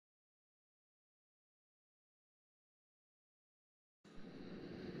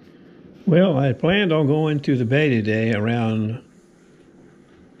Well, I had planned on going to the bay today around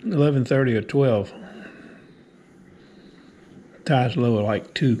 11:30 or 12. Tide's low at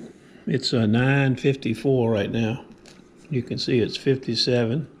like 2. It's 9:54 right now. You can see it's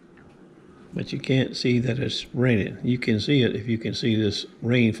 57, but you can't see that it's raining. You can see it if you can see this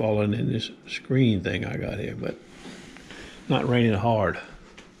rain falling in this screen thing I got here, but not raining hard.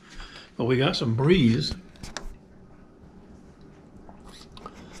 But we got some breeze.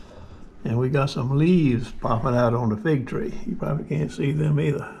 And we got some leaves popping out on the fig tree. You probably can't see them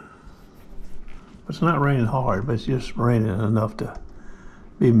either. It's not raining hard, but it's just raining enough to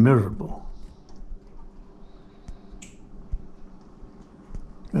be miserable.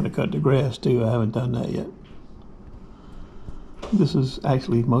 Gonna cut the grass too. I haven't done that yet. This is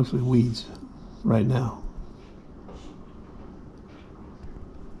actually mostly weeds right now.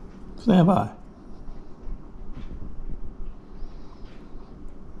 Stand by.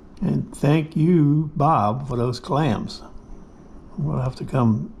 And thank you, Bob, for those clams. We'll have to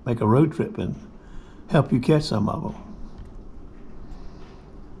come make a road trip and help you catch some of them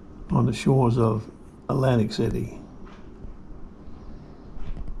on the shores of Atlantic City.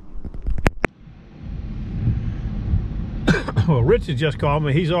 Well, Richard just called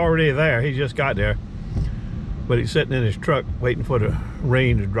me. He's already there. He just got there. But he's sitting in his truck waiting for the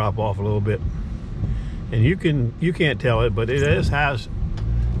rain to drop off a little bit. And you can't tell it, but it has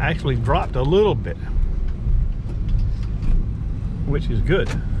actually dropped a little bit, which is good.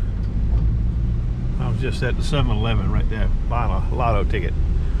 I was just at the 7-Eleven right there buying a lotto ticket.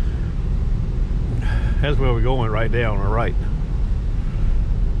 That's where we're going, right there on the right.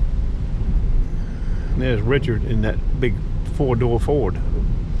 And there's Richard in that big 4-door Ford.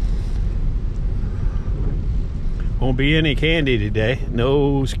 Won't be any candy today.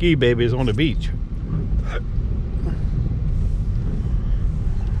 No ski babies on the beach.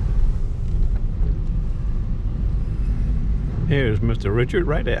 Here's Mr. Richard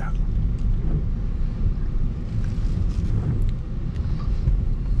right there.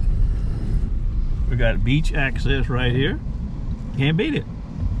 We got beach access right here. Can't beat it,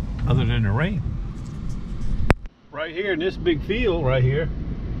 other than the rain. Right here in this big field right here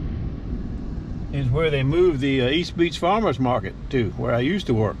is where they moved the East Beach Farmers Market to, where I used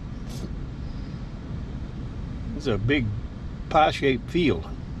to work. It's a big pie-shaped field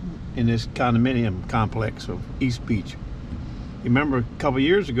in this condominium complex of East Beach. You remember a couple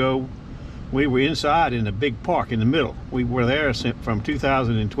years ago, we were inside in a big park in the middle. We were there from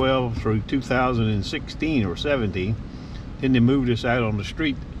 2012 through 2016 or 17. Then they moved us out on the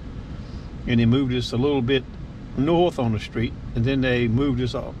street, and they moved us a little bit north on the street, and then they moved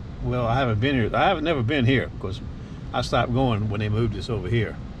us off. Well, I haven't been here. I haven't never been here because I stopped going when they moved us over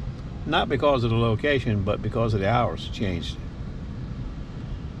here. Not because of the location, but because of the hours changed.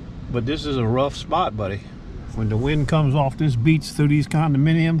 But this is a rough spot, buddy. When the wind comes off this beach through these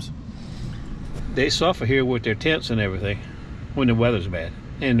condominiums, they suffer here with their tents and everything when the weather's bad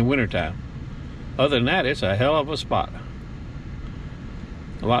in the wintertime. Other than that, it's a hell of a spot.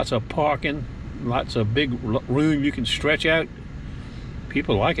 Lots of parking, lots of big room you can stretch out.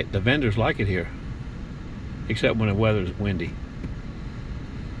 People like it. The vendors like it here, except when the weather's windy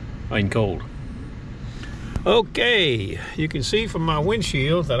and cold. Okay, you can see from my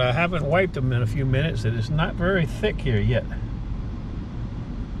windshield that I haven't wiped them in a few minutes, that it's not very thick here yet.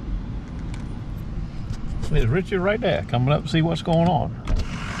 There's Richard right there, coming up to see what's going on.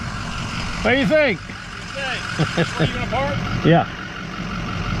 What do you think? Where you gonna park? Yeah,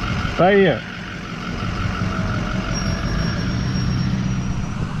 right here.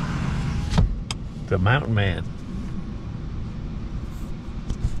 The mountain man.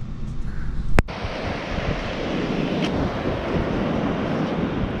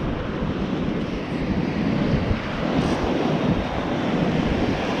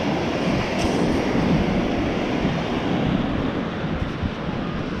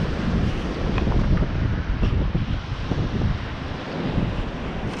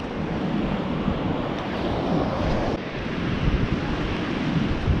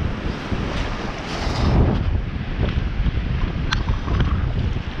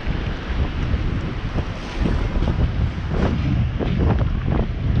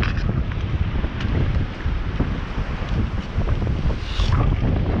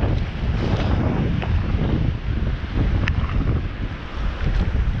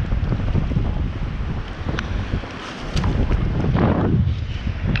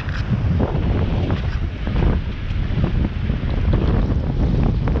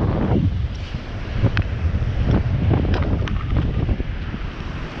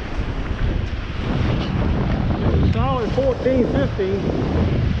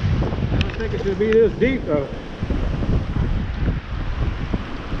 $14.50 think it should be this deep though.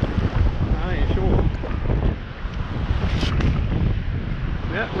 I ain't sure.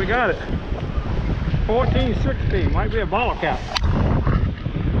 Yeah, we got it. 1416, might be a bottle cap.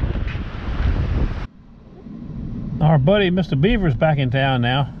 Our buddy Mr. Beaver's back in town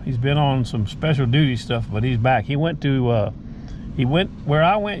now. He's been on some special duty stuff, but he's back. He went where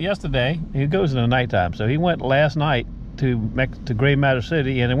I went yesterday. He goes in the nighttime, so he went last night to Gray Matter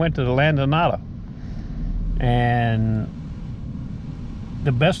City, and he went to the Land of Nada. And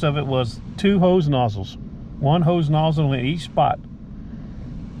the best of it was 2 hose nozzles, 1 hose nozzle in each spot.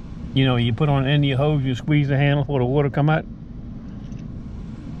 You know, you put on the end of your hose, you squeeze the handle for the water come out.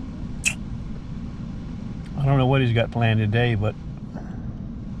 I don't know what he's got planned today, but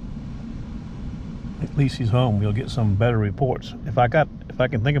at least he's home. We'll get some better reports. If I can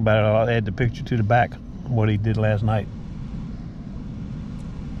think about it, I'll add the picture to the back of what he did last night.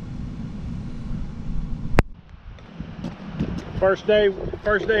 First day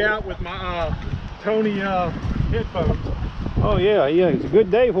out with my Tony headphones. Oh yeah, it's a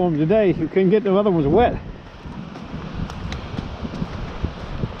good day for him today. You couldn't get the other ones wet.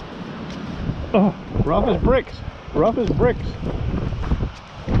 Oh, rough as bricks. Rough as bricks.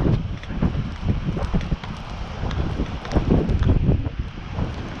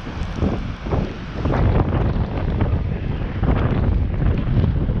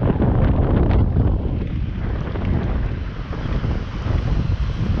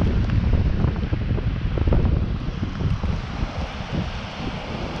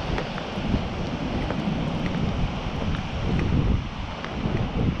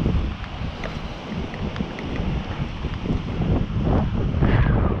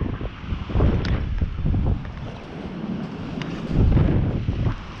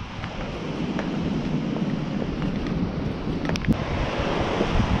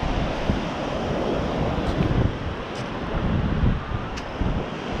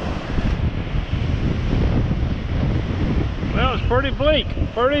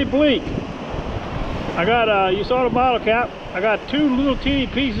 Pretty bleak. I got you saw the bottle cap. I got 2 little teeny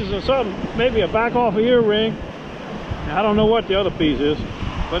pieces of something, maybe a back off a ear ring. I don't know what the other piece is,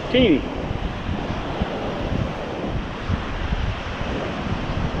 but teeny.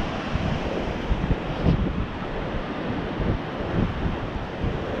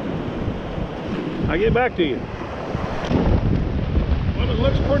 I'll get back to you. Well, it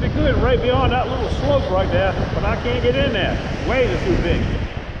looks pretty good right beyond that little slope right there, but I can't get in there. Waves are too big.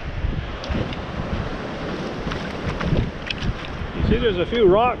 You see there's a few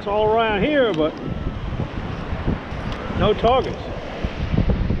rocks all around here, but no targets.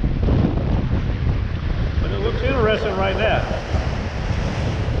 But it looks interesting right now.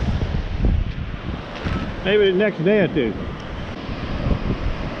 Maybe the next day or 2.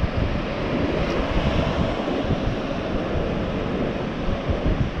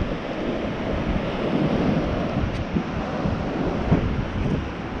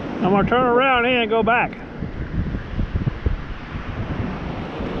 I'm gonna turn around here and go back.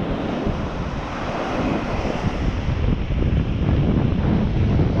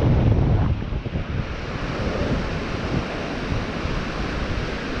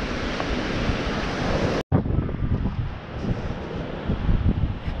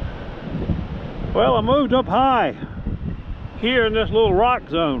 Well, I moved up high here in this little rock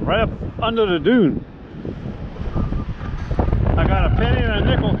zone, right up under the dune. I got a penny and a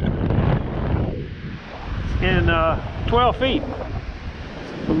nickel in 12 feet.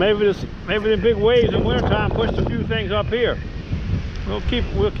 So maybe the big waves in wintertime pushed a few things up here. We'll keep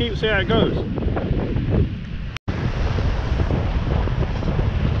see how it goes.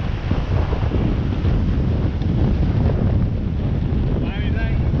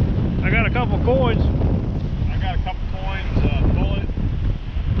 I got a couple coins. I got a couple coins, a bullet,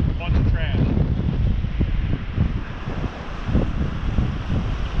 a bunch of trash.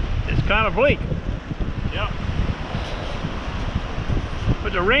 It's kind of bleak. Yep.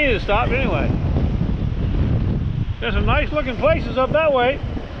 But the rain has stopped anyway. There's some nice looking places up that way.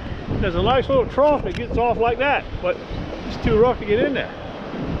 There's a nice little trough that gets off like that, but it's too rough to get in there.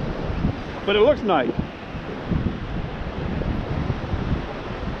 But it looks nice.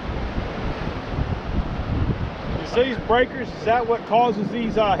 These breakers, is that what causes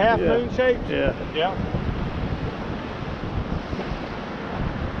these half moon shapes? Yeah. Yeah.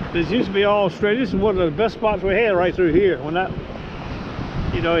 This used to be all straight. This is one of the best spots we had right through here. When that,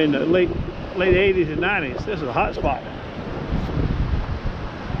 you know, in the late 80s and 90s, this is a hot spot.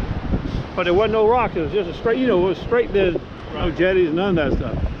 But there wasn't no rocks. It was just a straight, you know, it was straight there. No jetties, none of that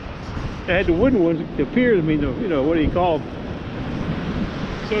stuff. They had the wooden ones, the piers, I mean, you know, what do you call them?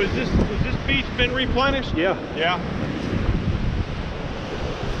 So is this beach been replenished? Yeah. Yeah.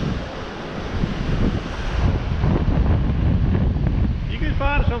 You can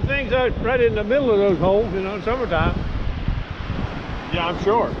find some things out right in the middle of those holes, you know, in summertime. Yeah, I'm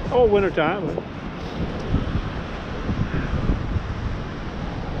sure. Or wintertime.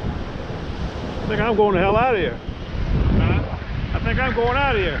 I think I'm going the hell out of here. Huh? I think I'm going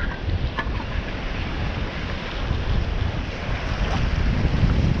out of here.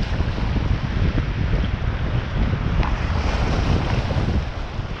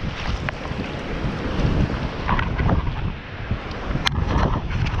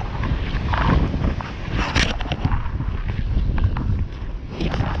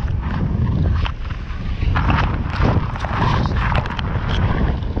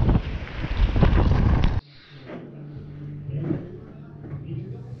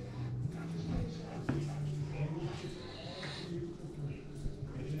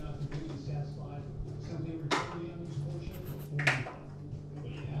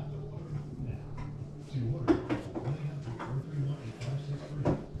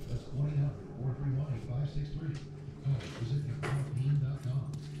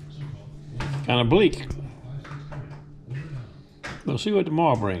 Kind of bleak. We'll see what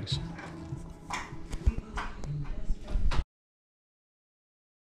tomorrow brings.